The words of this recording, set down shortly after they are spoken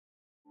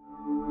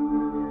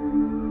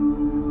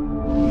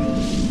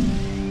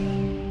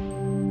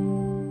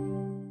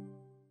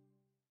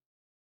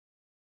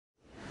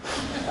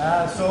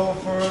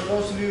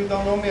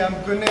don't know me,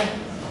 I'm Gunnar.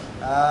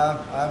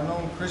 I've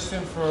known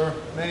Christian for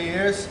many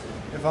years.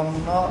 If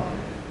I'm not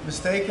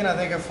mistaken, I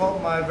think I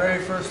fought my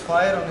very first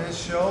fight on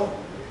his show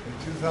in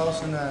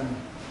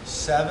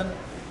 2007.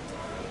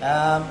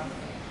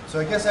 So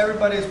I guess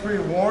everybody is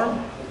pretty warm.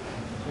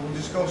 So we'll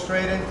just go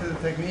straight into the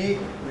technique.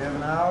 We have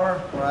an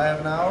hour, or I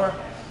have an hour.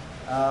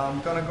 I'm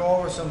gonna go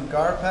over some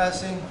guard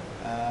passing.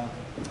 A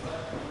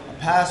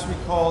pass we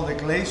call the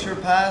glacier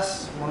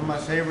pass, one of my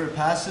favorite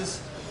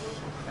passes.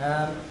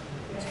 And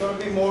it's going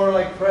to be more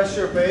like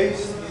pressure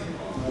based.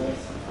 We're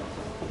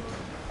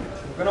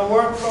going to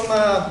work from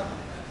a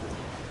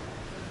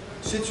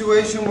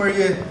situation where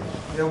you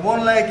have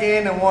one leg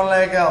in and one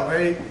leg out.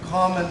 Very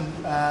common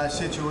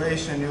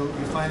situation you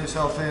find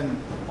yourself in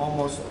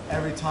almost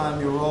every time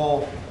you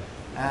roll.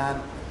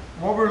 And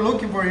what we're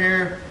looking for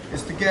here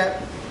is to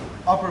get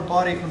upper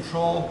body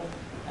control,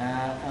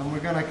 and we're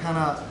going to kind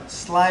of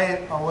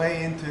slide our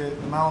way into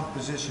the mount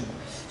position.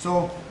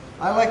 So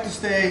I like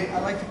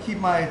to keep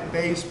my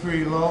base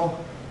pretty low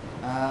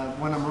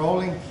when I'm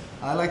rolling.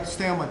 I like to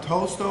stay on my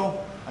toes though.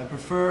 I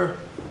prefer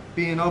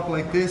being up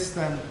like this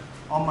than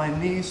on my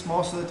knees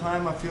most of the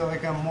time. I feel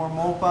like I'm more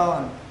mobile,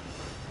 and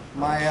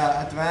my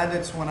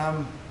advantage when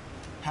I'm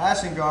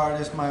passing guard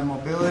is my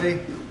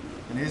mobility,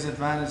 and his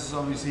advantage is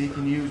obviously he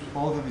can use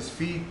both of his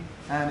feet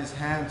and his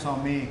hands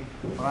on me,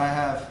 but I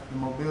have the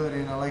mobility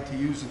and I like to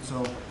use it,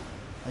 so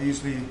I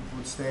usually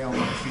would stay on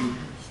my feet.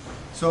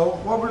 So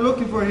what we're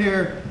looking for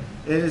here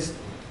is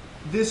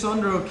this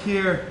underhook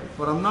here,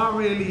 but I'm not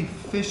really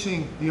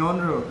fishing the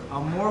underhook.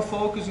 I'm more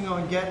focusing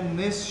on getting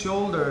this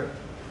shoulder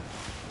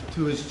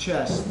to his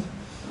chest.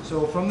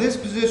 So from this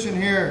position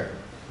here,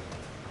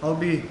 I'll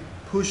be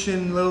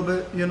pushing a little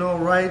bit, you know,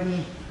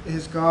 riding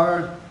his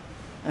guard,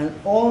 and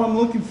all I'm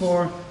looking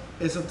for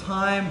is a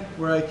time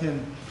where I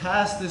can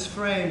pass this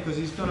frame, because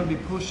he's going to be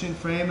pushing,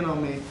 framing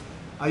on me.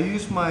 I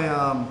use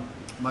my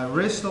my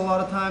wrist a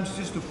lot of times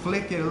just to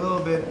flick it a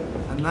little bit,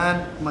 and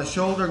then my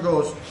shoulder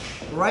goes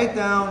right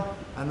down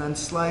and then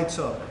slides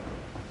up.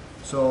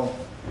 So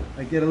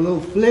I get a little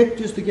flick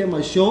just to get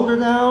my shoulder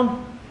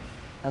down,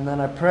 and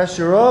then I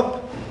pressure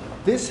up.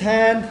 This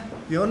hand,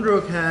 the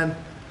underhook hand,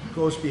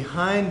 goes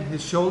behind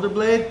his shoulder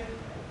blade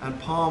and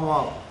palm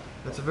up.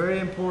 That's a very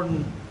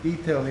important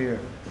detail here.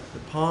 The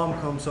palm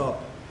comes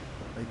up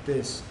like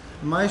this.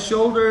 My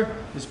shoulder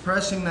is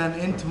pressing then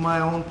into my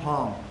own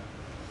palm.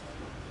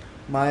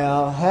 My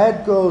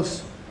head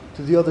goes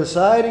to the other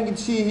side, and you can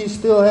see he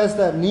still has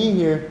that knee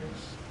here.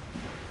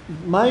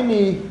 My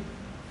knee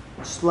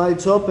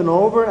slides up and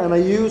over, and I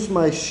use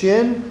my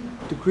shin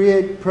to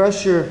create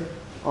pressure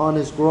on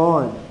his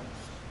groin.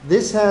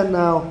 This hand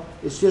now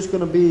is just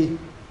going to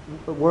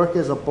work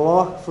as a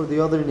block for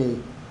the other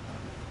knee.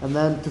 And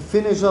then to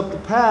finish up the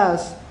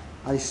pass,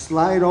 I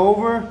slide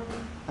over,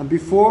 and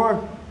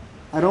before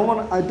I don't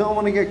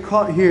want to get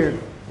caught here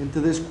into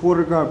this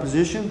quarter guard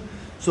position.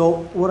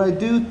 So what I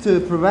do to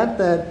prevent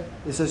that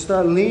is I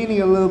start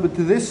leaning a little bit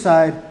to this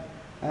side,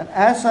 and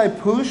as I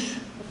push,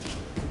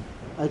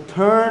 I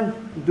turn,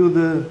 do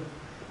the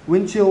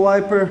windshield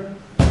wiper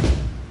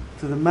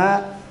to the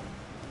mat,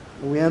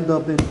 and we end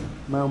up in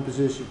mount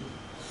position.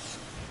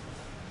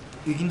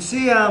 You can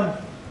see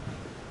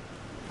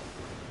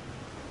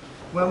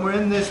when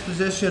we're in this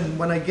position,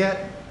 when I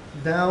get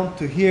down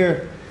to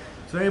here,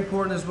 it's very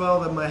important as well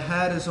that my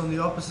head is on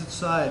the opposite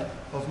side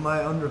of my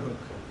underhook.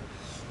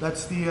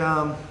 That's the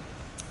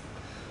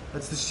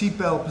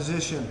seatbelt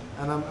position,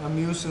 and I'm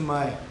using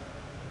my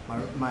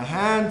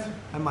hand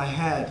and my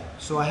head.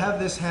 So I have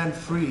this hand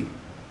free.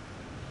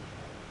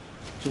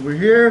 So we're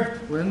here,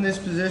 we're in this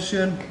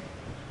position.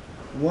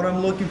 What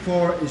I'm looking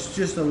for is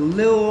just a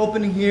little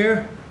opening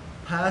here,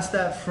 past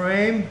that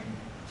frame.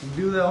 You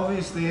do that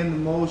obviously in the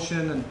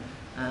motion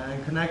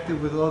and connect it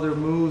with other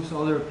moves,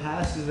 other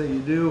passes that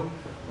you do.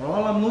 But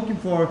all I'm looking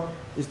for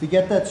is to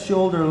get that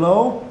shoulder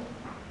low,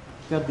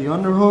 got the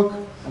underhook,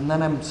 and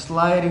then I'm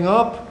sliding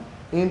up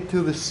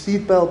into the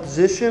seatbelt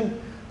position.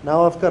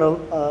 Now I've got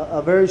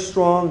a very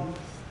strong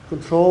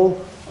control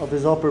of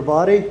his upper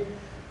body.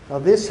 Now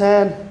this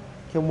hand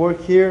can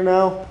work here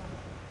now,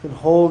 can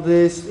hold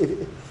this.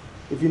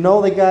 If you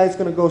know the guy's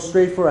gonna go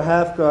straight for a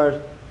half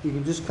guard, you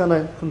can just kind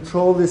of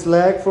control this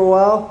leg for a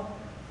while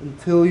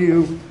until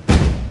you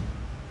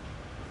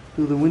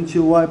do the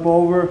windshield wipe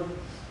over,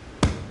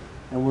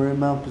 and we're in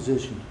mount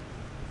position.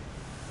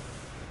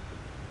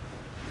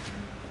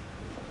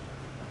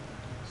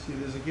 See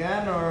this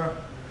again, or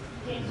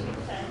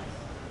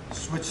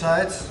switch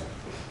sides?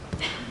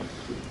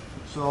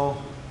 So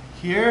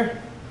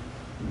here,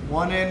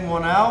 one in,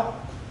 one out.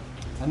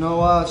 I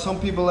know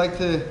some people like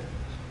to,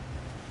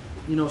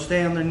 you know,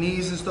 stay on their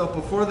knees and stuff,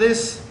 but for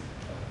this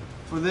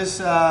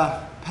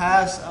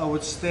pass, I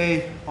would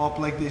stay up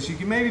like this. You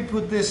can maybe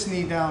put this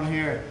knee down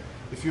here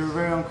if you're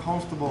very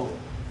uncomfortable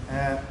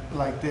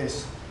like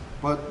this,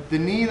 but the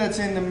knee that's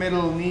in the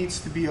middle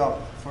needs to be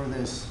up for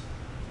this.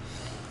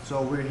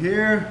 So we're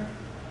here,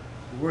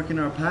 we're working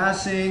our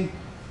passing.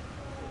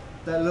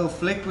 That little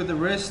flick with the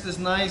wrist is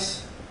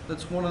nice.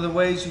 That's one of the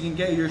ways you can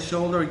get your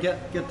shoulder,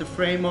 get the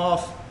frame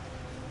off.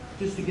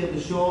 just to get the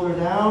shoulder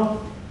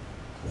down.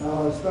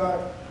 Now I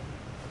start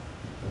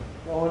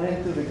going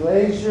into the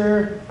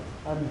glacier.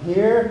 I'm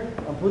here.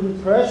 I'm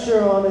putting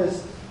pressure on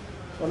his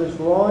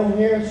groin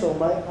here, so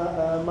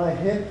my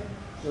hip,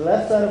 the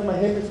left side of my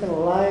hip is going to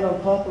line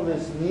on top of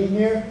his knee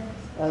here,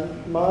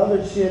 and my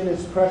other shin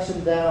is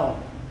pressing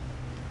down.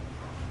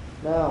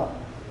 Now,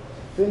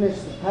 finish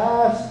the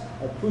pass.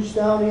 I push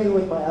down either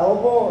with my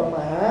elbow or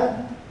my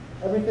hand.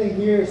 Everything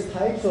here is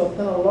tight, so it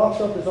kind of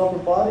locks up his upper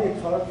body.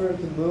 It's hard for him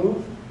to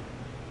move.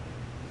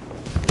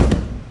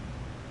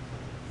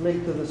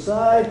 Flick to the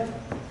side.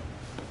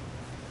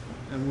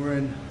 And we're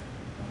in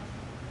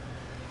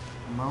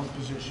mount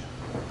position.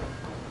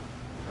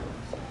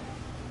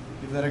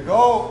 Give that a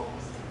go.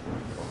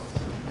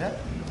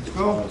 Yep, let's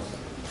go.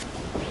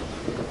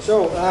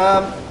 So,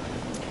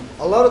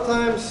 a lot of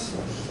times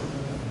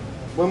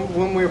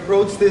when we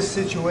approach this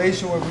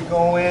situation where we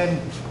go in,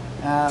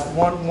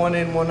 one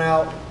in, one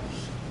out,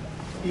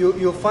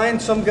 you'll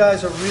find some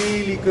guys are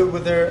really good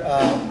with their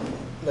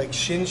like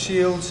shin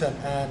shields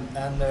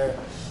and they're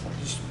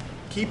just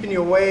keeping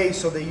you away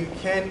so that you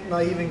can't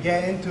not even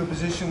get into a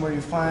position where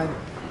you find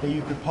that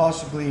you could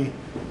possibly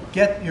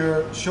get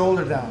your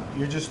shoulder down.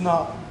 You're just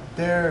not,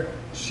 their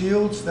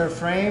shields, their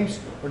frames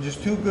are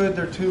just too good.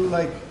 They're too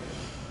like,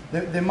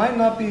 they might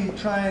not be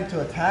trying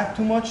to attack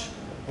too much,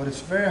 but it's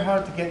very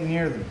hard to get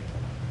near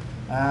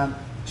them.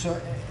 So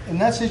in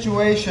that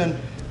situation,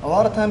 a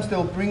lot of times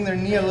they'll bring their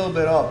knee a little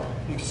bit up.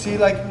 You can see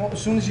like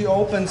as soon as he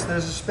opens,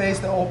 there's a space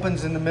that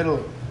opens in the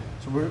middle.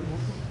 So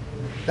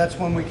that's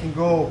when we can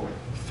go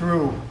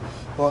through.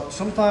 But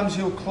sometimes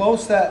he'll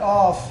close that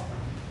off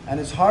and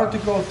it's hard to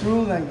go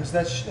through then because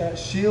that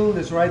shield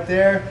is right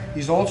there.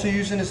 He's also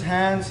using his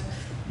hands.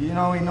 You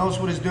know, he knows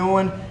what he's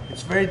doing.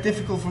 It's very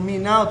difficult for me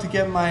now to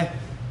get my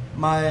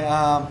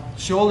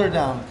shoulder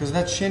down because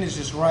that shin is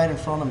just right in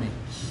front of me.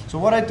 So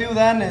what I do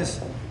then is,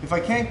 if I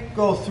can't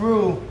go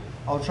through,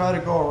 I'll try to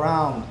go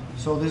around.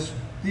 So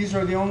these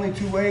are the only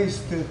two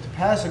ways to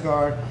pass a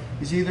guard,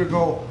 is either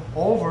go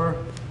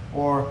over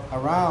or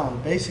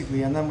around,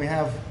 basically, and then we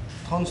have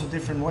tons of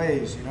different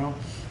ways, you know.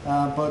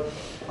 But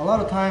a lot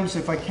of times,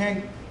 if I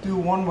can't do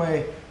one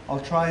way, I'll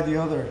try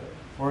the other.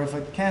 Or if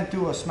I can't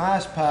do a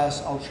smash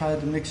pass, I'll try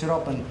to mix it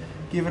up and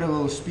give it a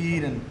little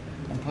speed and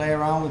play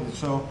around with it.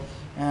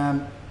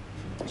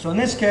 So in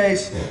this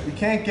case, we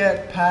can't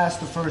get past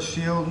the first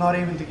shield, not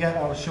even to get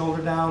our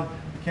shoulder down.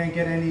 We can't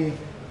get any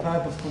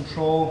type of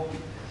control.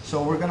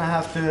 So we're gonna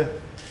have to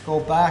go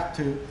back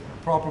to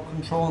proper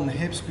control in the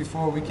hips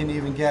before we can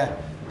even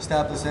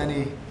establish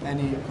any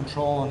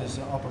control on his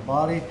upper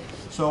body.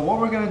 So what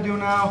we're gonna do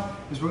now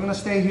is we're gonna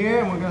stay here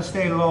and we're gonna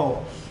stay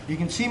low. You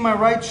can see my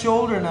right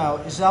shoulder now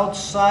is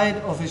outside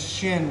of his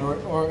shin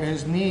or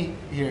his knee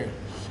here.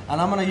 And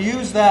I'm gonna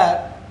use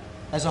that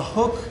as a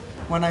hook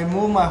when I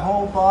move my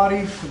whole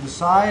body to the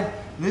side.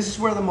 This is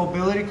where the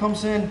mobility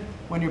comes in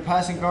when you're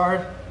passing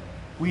guard.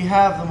 We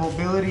have the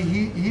mobility.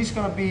 He's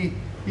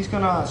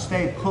gonna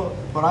stay put,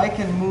 but I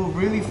can move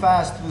really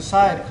fast to the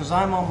side because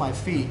I'm on my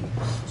feet.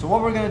 So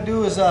what we're gonna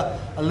do is a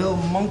little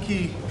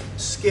monkey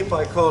skip,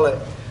 I call it.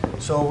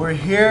 So we're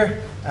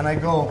here and I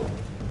go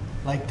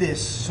like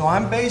this. So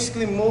I'm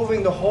basically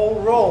moving the whole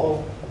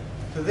roll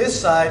to this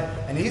side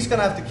and he's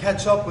gonna have to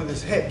catch up with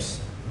his hips.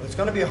 It's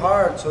going to be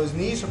hard, so his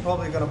knees are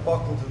probably going to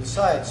buckle to the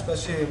side,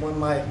 especially when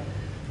my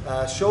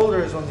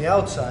shoulder is on the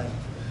outside.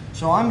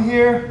 So I'm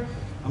here,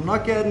 I'm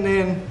not getting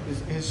in,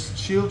 his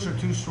shields are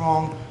too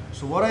strong.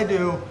 So what I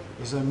do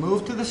is I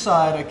move to the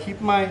side, I keep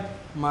my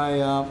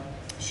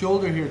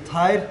shoulder here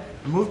tight,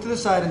 I move to the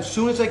side, and as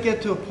soon as I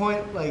get to a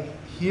point like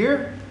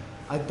here,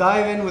 I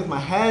dive in with my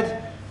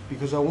head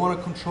because I want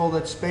to control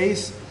that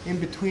space in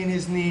between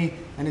his knee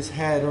and his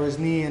head, or his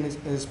knee and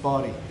his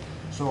body.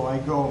 So I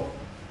go,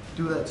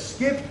 do that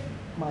skip,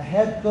 my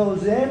head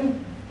goes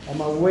in and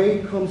my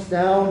weight comes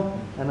down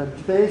and I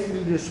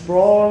basically just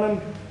sprawl on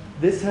him.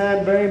 This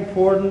hand, very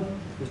important,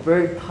 is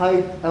very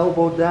tight,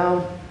 elbow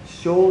down,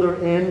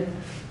 shoulder in,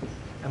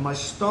 and my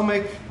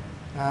stomach,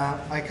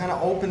 I kind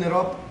of open it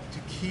up to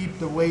keep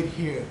the weight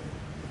here.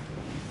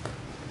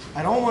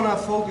 I don't want to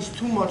focus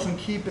too much on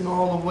keeping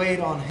all the weight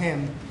on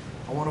him.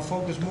 I want to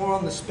focus more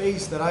on the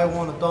space that I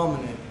want to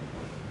dominate.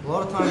 A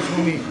lot of times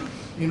when we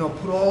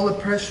put all the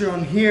pressure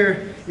on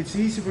here, it's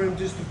easy for him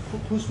just to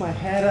push my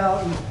head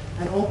out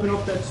and open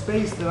up that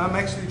space that I'm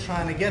actually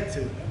trying to get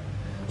to.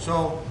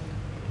 So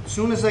as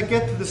soon as I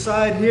get to the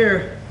side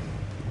here,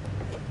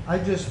 I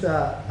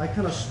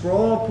kind of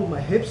sprawl, put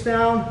my hips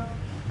down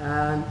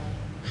and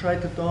try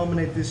to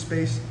dominate this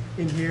space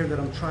in here that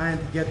I'm trying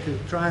to get to,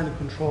 trying to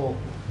control.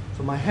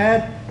 So my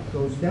head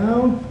goes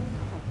down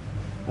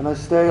and I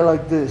stay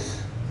like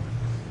this.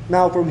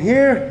 Now from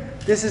here,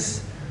 this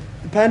is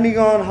depending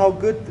on how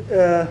good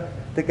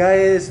the guy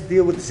is,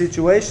 deal with the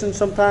situation.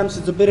 Sometimes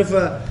it's a bit of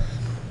a,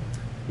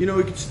 he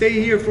could stay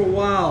here for a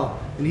while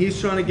and he's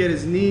trying to get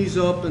his knees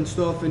up and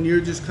stuff and you're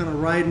just kind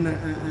of riding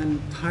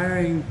and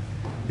tiring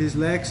his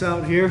legs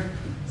out here.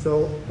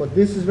 So, but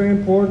this is very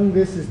important.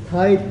 This is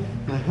tight.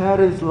 My head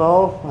is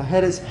low. My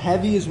head is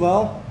heavy as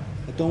well.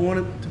 I don't want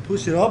it to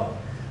push it up.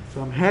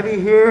 So I'm heavy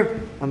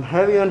here, I'm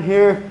heavy on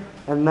here,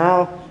 and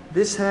now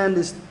this hand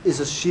is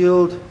a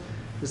shield.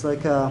 It's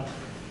like a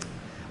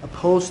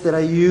post that I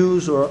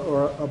use,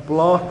 or a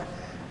block.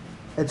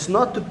 It's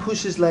not to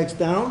push his legs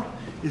down,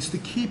 it's to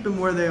keep him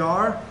where they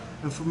are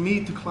and for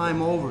me to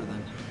climb over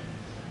them.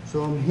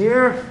 So I'm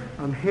here,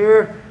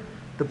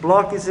 the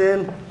block is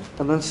in,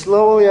 and then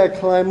slowly I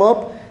climb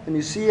up, and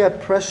you see I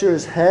pressure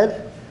his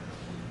head.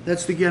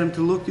 That's to get him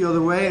to look the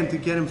other way and to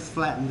get him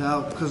flattened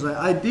out, because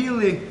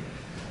ideally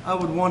I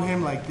would want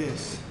him like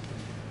this.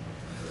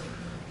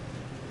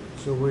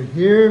 So we're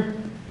here,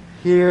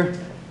 here,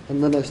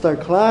 and then I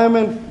start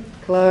climbing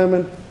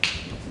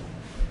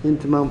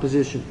into mount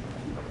position.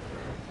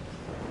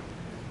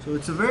 So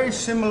it's a very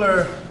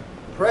similar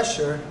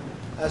pressure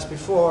as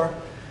before,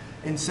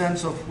 in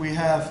sense of we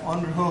have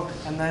underhook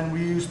and then we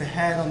use the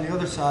head on the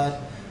other side,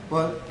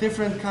 but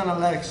different kind of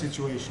leg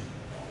situation.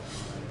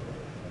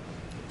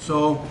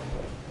 So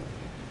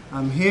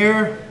I'm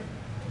here,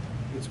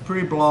 it's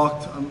pretty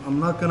blocked. I'm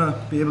not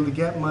gonna be able to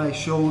get my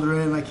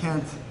shoulder in. I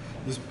can't,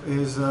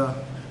 his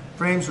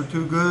frames are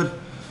too good.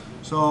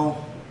 So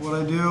what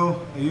I do,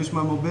 I use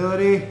my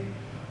mobility,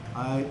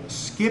 I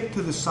skip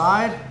to the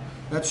side.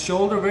 That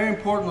shoulder, very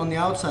important on the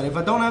outside. If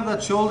I don't have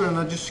that shoulder and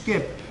I just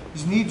skip,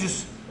 his knee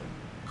just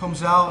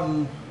comes out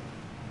and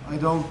I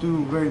don't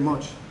do very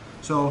much.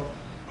 So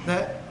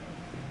that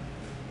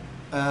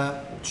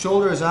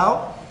shoulder is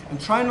out, and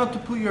try not to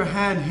put your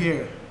hand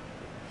here.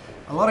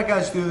 A lot of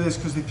guys do this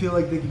because they feel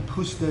like they can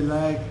push their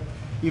leg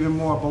even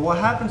more. But what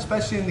happens,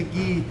 especially in the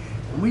gi,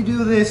 when we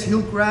do this,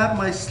 he'll grab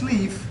my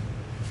sleeve,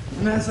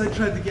 and as I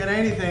try to get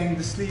anything,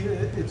 the sleeve,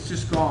 it's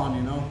just gone,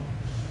 you know.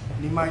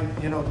 And he might,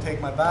 you know, take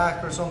my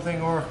back or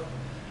something, or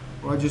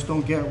I just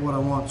don't get what I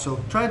want. So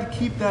try to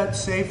keep that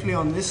safely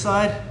on this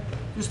side,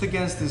 just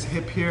against his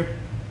hip here.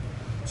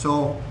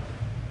 So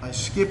I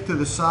skip to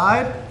the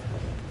side.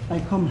 I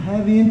come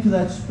heavy into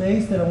that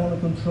space that I want to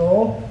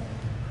control.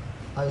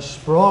 I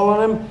sprawl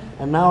on him,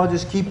 and now I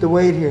just keep the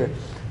weight here.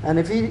 And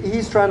if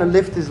he's trying to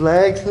lift his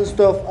legs and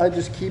stuff, I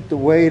just keep the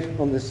weight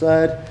on the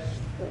side.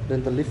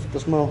 Then the lift, the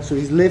small. So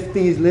he's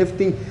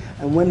lifting,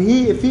 and when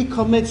if he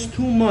commits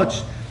too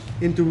much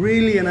into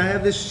really, and I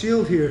have this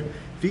shield here,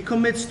 if he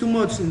commits too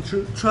much and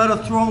try to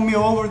throw me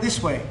over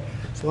this way,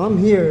 so I'm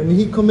here and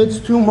he commits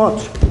too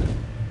much,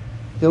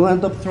 he'll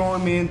end up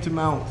throwing me into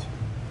mount.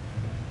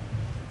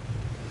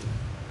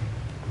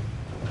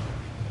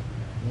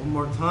 One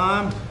more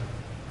time.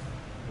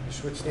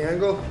 Switch the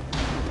angle.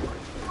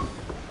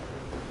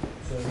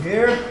 So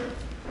here,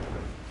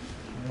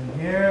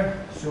 and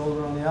here,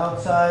 shoulder on the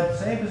outside,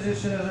 same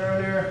position as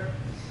earlier.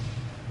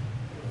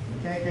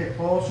 You can't get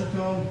closer to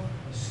him.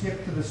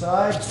 Skip to the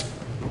side,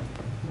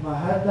 put my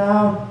head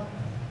down,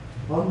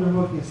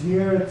 underhook is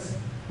here.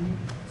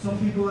 Some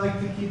people like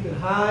to keep it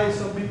high,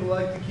 some people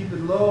like to keep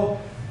it low.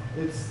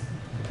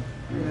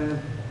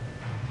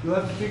 You'll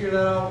have to figure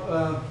that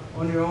out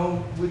on your own,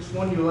 which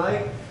one you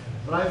like,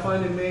 but I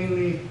find it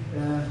mainly,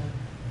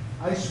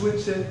 I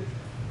switch it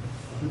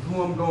with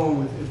who I'm going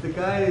with. If the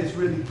guy is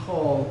really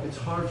tall, it's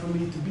hard for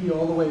me to be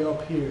all the way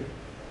up here.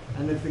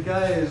 And if the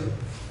guy is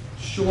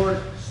short,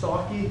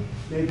 stocky,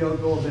 maybe I'll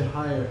go a bit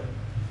higher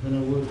than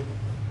I would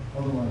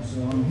otherwise.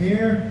 So I'm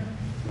here.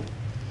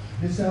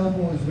 This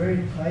elbow is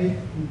very tight,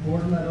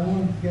 important. I don't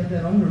want to get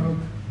that underhook,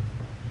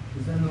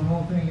 because then the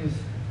whole thing is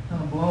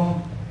kind of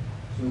blown.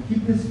 So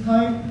keep this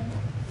tight,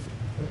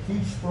 but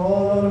keep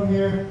sprawl on him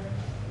here.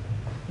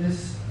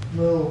 This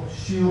little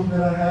shield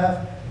that I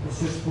have is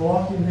just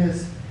blocking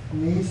his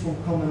knees from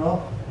coming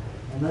up.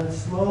 And then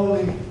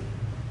slowly,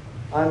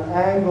 I'm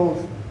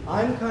angled.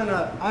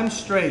 I'm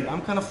straight,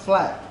 I'm kind of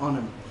flat on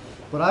him.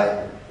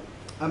 But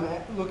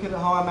look at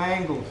how I'm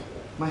angled.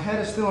 My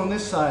head is still on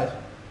this side.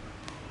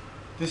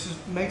 This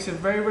makes it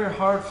very, very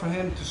hard for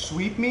him to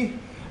sweep me,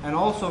 and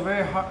also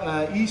very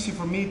easy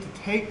for me to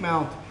take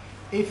mount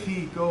if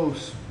he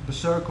goes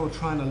berserker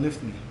trying to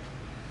lift me.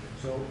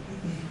 So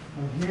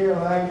I'm here,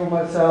 I angle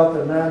myself,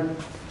 and then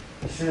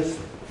it's just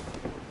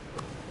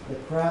the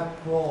crab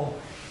crawl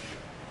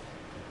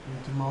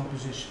into mount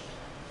position.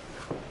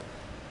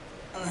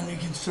 And then you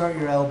can start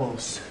your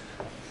elbows.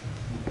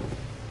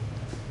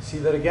 See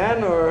that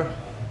again, or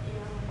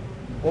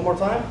one more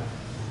time?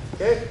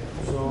 Okay,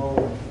 so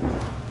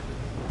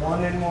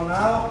one in, one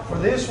out. For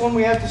this one,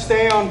 we have to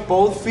stay on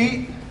both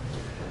feet.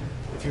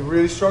 If you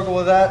really struggle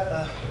with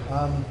that,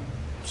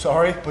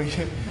 sorry, but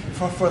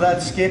for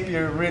that skip,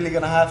 you're really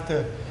gonna have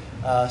to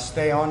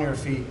stay on your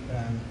feet.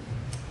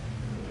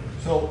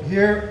 So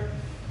here,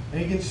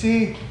 and you can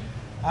see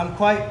I'm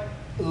quite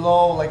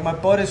low, like my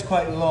butt is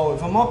quite low.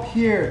 If I'm up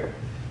here,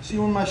 see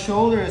where my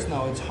shoulder is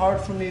now? It's hard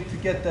for me to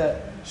get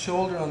that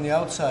shoulder on the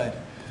outside.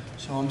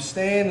 So I'm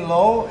staying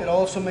low. It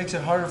also makes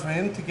it harder for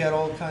him to get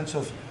all kinds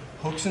of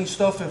hooks and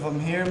stuff. If I'm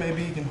here,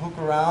 maybe he can hook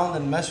around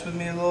and mess with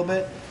me a little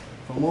bit.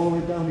 If I'm all the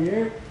way down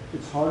here,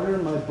 it's harder.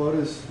 My butt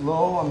is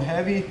low, I'm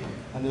heavy,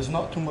 and there's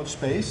not too much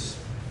space.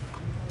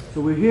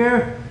 So we're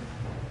here,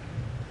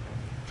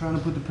 trying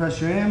to put the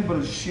pressure in, but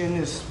his shin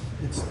is,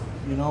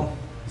 you know,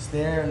 it's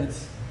there, and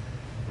it's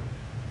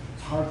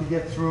hard to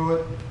get through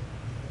it.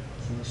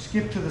 So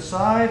skip to the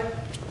side,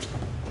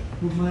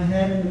 put my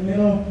head in the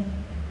middle,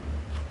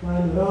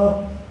 climb it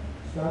up,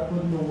 start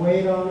putting the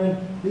weight on it.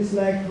 This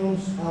leg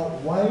comes out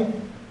wide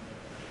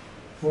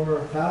for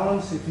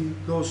balance. If you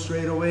go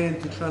straight away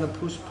into trying to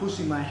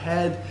pushing my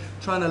head,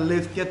 trying to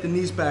lift, get the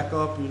knees back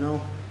up, you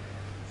know.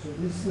 So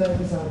this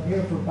leg is out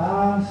here for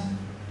balance.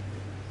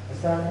 I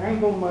start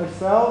angle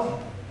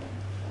myself,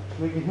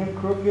 making him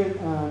crooked,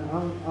 and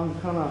I'm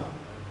kind of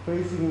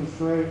facing him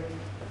straight.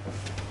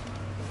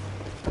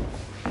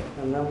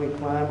 And then we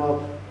climb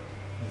up.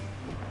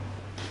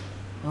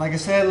 Like I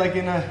said, like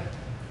in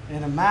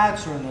a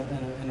match or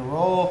in a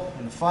roll,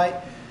 in a fight,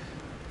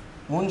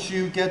 once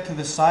you get to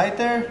the side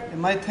there, it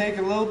might take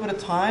a little bit of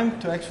time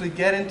to actually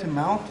get into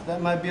mount.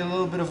 That might be a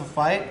little bit of a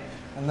fight.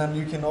 And then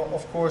you can,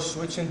 of course,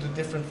 switch into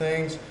different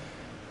things.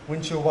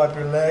 Windshield wipe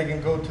your leg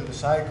and go to the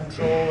side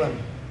control.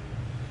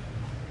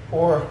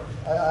 Or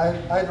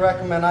I'd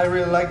recommend, I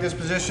really like this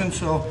position,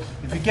 so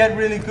if you get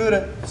really good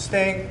at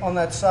staying on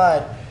that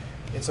side,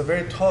 it's a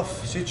very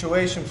tough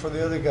situation for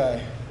the other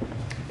guy.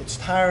 It's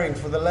tiring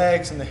for the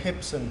legs and the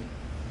hips and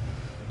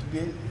to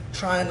be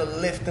trying to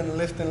lift and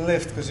lift and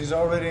lift because he's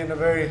already in a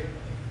very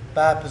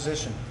bad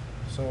position.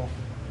 So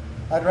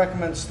I'd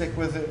recommend stick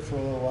with it for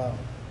a little while.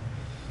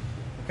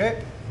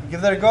 Okay,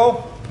 give that a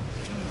go.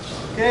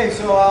 Okay,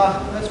 so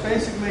that's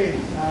basically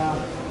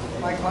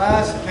my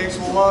class. It takes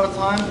a lot of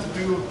time to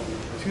do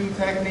 2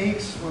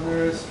 techniques when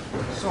there's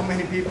so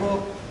many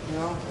people, you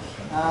know.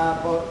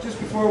 But just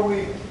before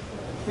we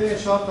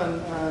finish up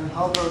and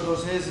how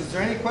those is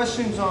there any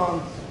questions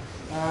on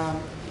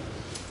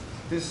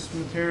this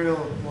material,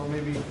 or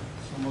maybe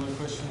some other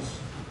questions?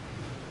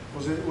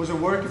 Was it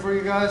working for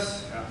you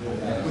guys?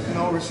 Yeah. With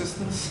no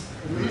resistance,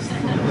 at least?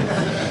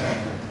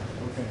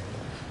 Okay,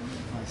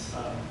 nice.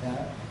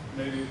 Yeah.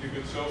 Maybe if you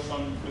could show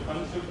some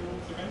defensive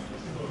moves against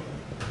us?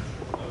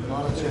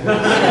 Not a chance.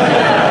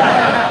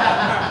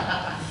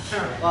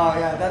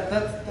 Yeah,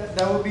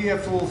 that would be a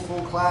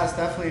full class,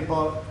 definitely,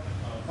 but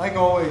like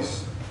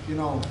always, you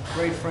know,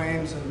 great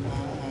frames and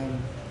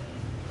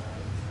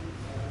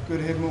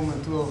good hip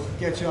movement will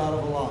get you out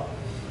of a lot.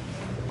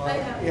 But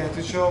yeah,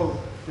 to show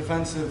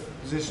defensive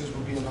positions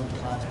will be another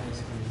class,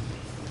 basically.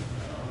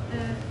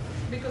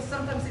 Because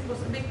sometimes it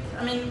was a bit,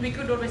 I mean, we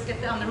could always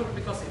get the underhook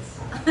because it's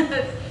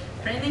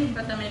training,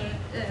 but I mean,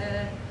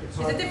 is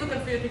it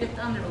difficult for you to get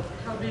the underhook?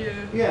 How do you?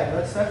 Yeah,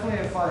 that's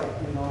definitely a fight,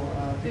 you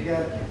know, to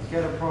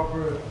get a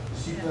proper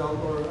seatbelt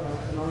or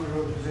an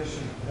underhook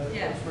position.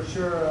 That's for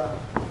sure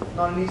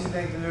not an easy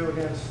thing to do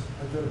against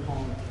a good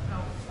opponent.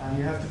 Oh. And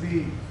you have to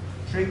be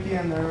tricky,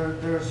 and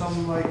there are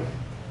some like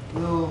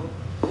little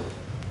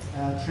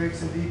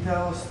tricks and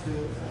details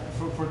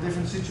for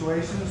different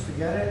situations to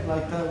get it,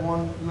 like that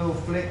one little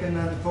flick and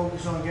then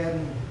focus on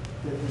getting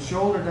the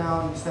shoulder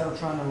down instead of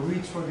trying to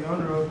reach for the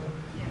underhook.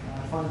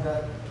 I find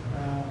that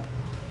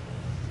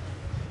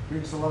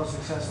brings a lot of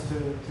success to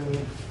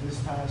this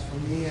pass for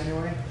me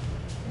anyway.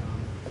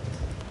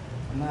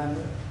 And then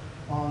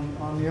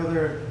on the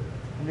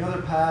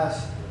other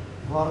pass,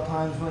 a lot of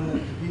times when the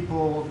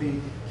people will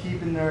be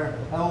keeping their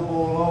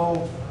elbow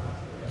low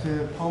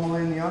to pummel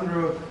in the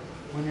underhook,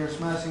 when you're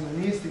smashing the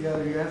knees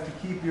together, you have to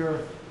keep your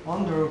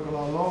underhook a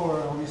lot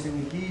lower. Obviously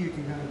in the gi, you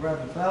can kind of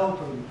grab the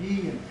belt or the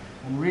gi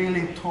and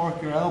really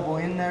torque your elbow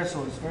in there,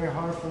 so it's very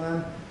hard for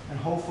them, and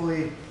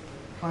hopefully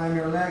climb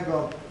your leg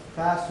up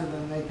faster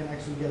than they can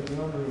actually get the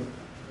underhook.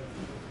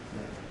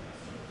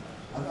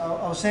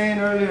 I was saying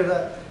earlier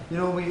that, you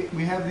know,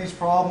 we have these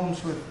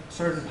problems with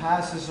certain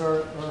passes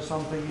or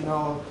something, you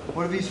know,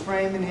 what if he's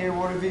framing here,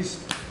 what if he's,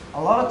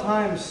 a lot of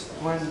times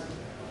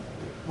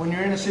when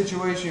you're in a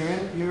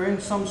situation, you're in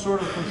some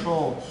sort of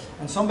control,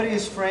 and somebody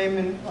is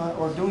framing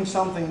or doing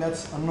something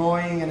that's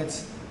annoying, and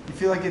you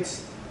feel like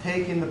it's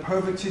taking the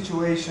perfect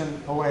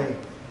situation away.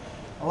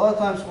 A lot of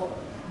times,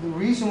 the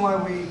reason why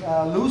we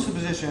lose the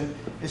position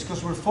is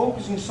because we're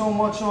focusing so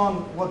much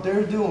on what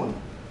they're doing,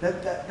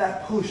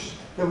 that push,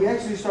 that we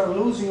actually start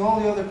losing all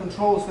the other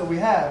controls that we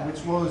had,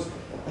 which was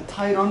a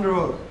tight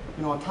underhook,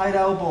 you know, a tight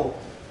elbow,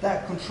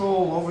 that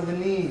control over the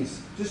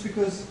knees, just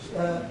because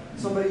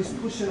somebody's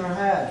pushing our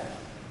head.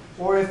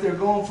 Or if they're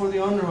going for the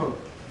underhook,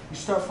 you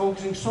start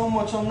focusing so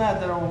much on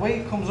that our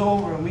weight comes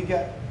over and we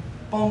get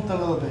bumped a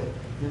little bit.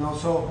 You know,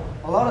 so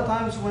a lot of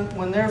times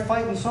when they're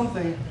fighting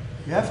something,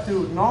 you have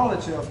to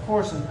acknowledge it, of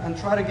course, and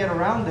try to get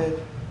around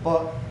it,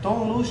 but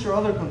don't lose your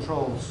other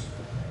controls.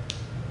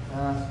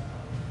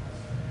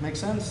 Make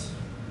sense?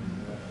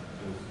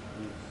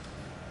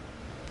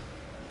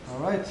 All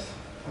right,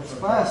 that's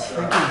class.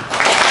 Thank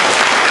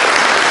you.